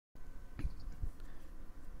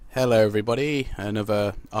Hello everybody,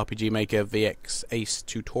 another RPG Maker VX Ace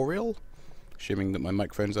tutorial. Assuming that my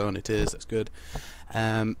microphone's on, it is, that's good.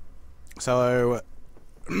 So,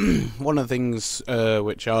 one of the things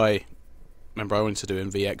which I remember I wanted to do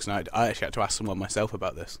in VX, and I actually had to ask someone myself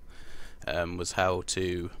about this, was how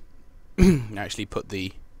to actually put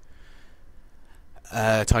the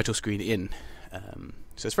title screen in.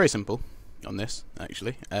 So it's very simple on this,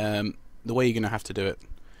 actually. The way you're going to have to do it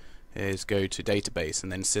is go to database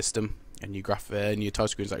and then system, and your and your title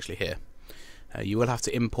screen is actually here. You will have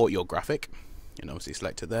to import your graphic, and obviously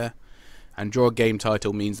select it there. And draw a game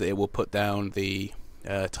title means that it will put down the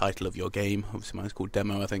title of your game. Obviously mine's called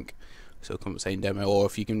demo, I think, so it'll come saying demo. Or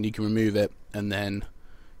if you can remove it, and then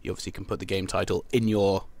you obviously can put the game title in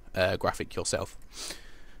your graphic yourself.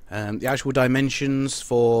 The actual dimensions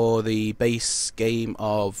for the base game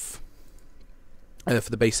of for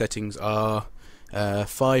the base settings are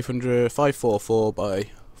 544 by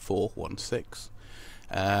 416,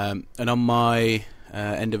 and on my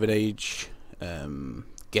end of an age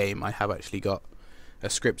game, I have actually got a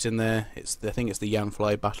script in there. I think it's the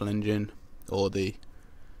Yanfly battle engine, or the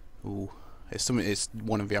it's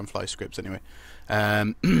one of the Yanfly scripts anyway,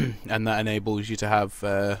 and that enables you to have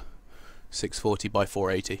 640 by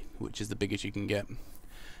 480, which is the biggest you can get.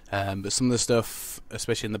 But some of the stuff,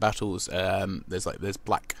 especially in the battles, there's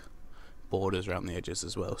black borders around the edges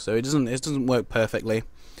as well, so it doesn't work perfectly,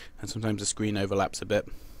 and sometimes the screen overlaps a bit.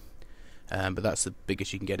 But that's the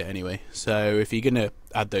biggest you can get it anyway. So if you're gonna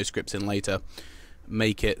add those scripts in later,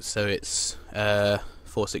 make it so it's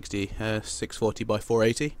 640 by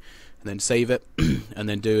 480, and then save it, and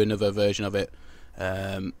then do another version of it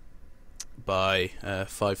by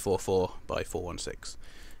 544 by 416.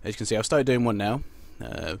 As you can see, I've started doing one now.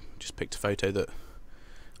 Just picked a photo that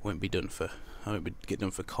won't be done for. I won't get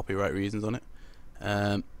done for copyright reasons on it.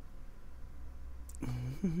 I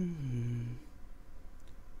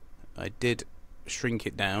did shrink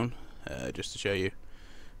it down just to show you,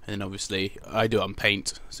 and then obviously I do it on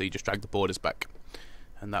Paint, so you just drag the borders back,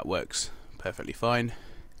 and that works perfectly fine.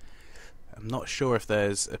 I'm not sure if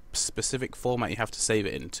there's a specific format you have to save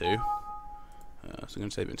it into, so I'm going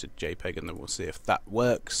to save it into JPEG, and then we'll see if that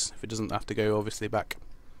works. If it doesn't, have to go obviously back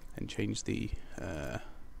and change the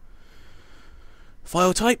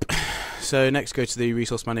file type. So next, go to the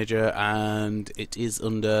resource manager, and it is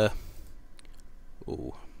under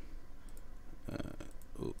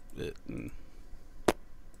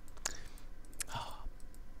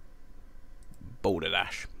Boulder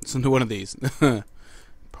Dash. It's under one of these.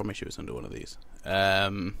 Promise you it's under one of these.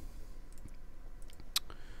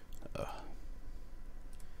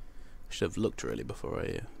 Should have looked really before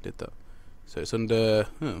I did that. So it's under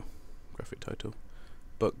graphic title,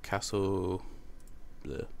 Book Castle.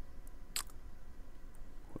 Bleh.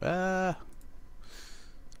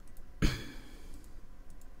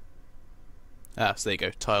 So there you go,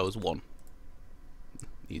 tiles 1.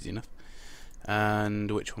 Easy enough. And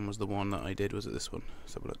which one was the one that I did? Was it this one?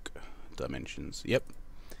 Let's have a look. Dimensions. Yep.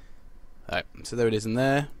 Alright, so there it is in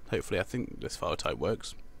there. Hopefully, I think this file type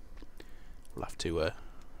works. We'll have to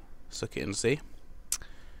suck it and see.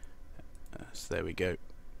 So there we go.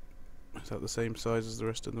 Is that the same size as the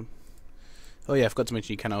rest of them? Oh yeah, I forgot to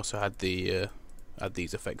mention you can also add the add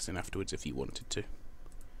these effects in afterwards if you wanted to.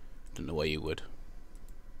 Don't know why you would.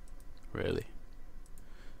 Really.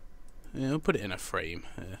 Yeah, we'll put it in a frame,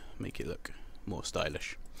 make it look more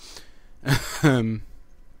stylish. Then,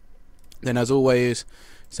 as always,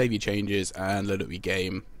 save your changes and load up your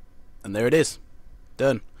game, and there it is,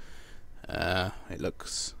 done. It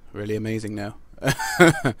looks really amazing now.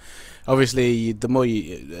 Obviously, the more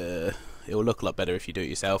you, it will look a lot better if you do it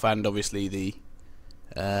yourself, and obviously the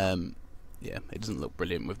yeah, it doesn't look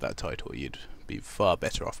brilliant with that title. You'd be far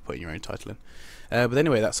better off putting your own title in. But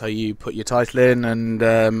anyway, that's how you put your title in, and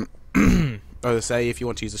as I say, if you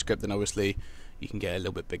want to use a script, then obviously you can get a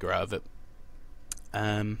little bit bigger out of it.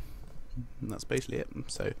 And that's basically it.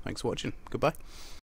 So thanks for watching. Goodbye.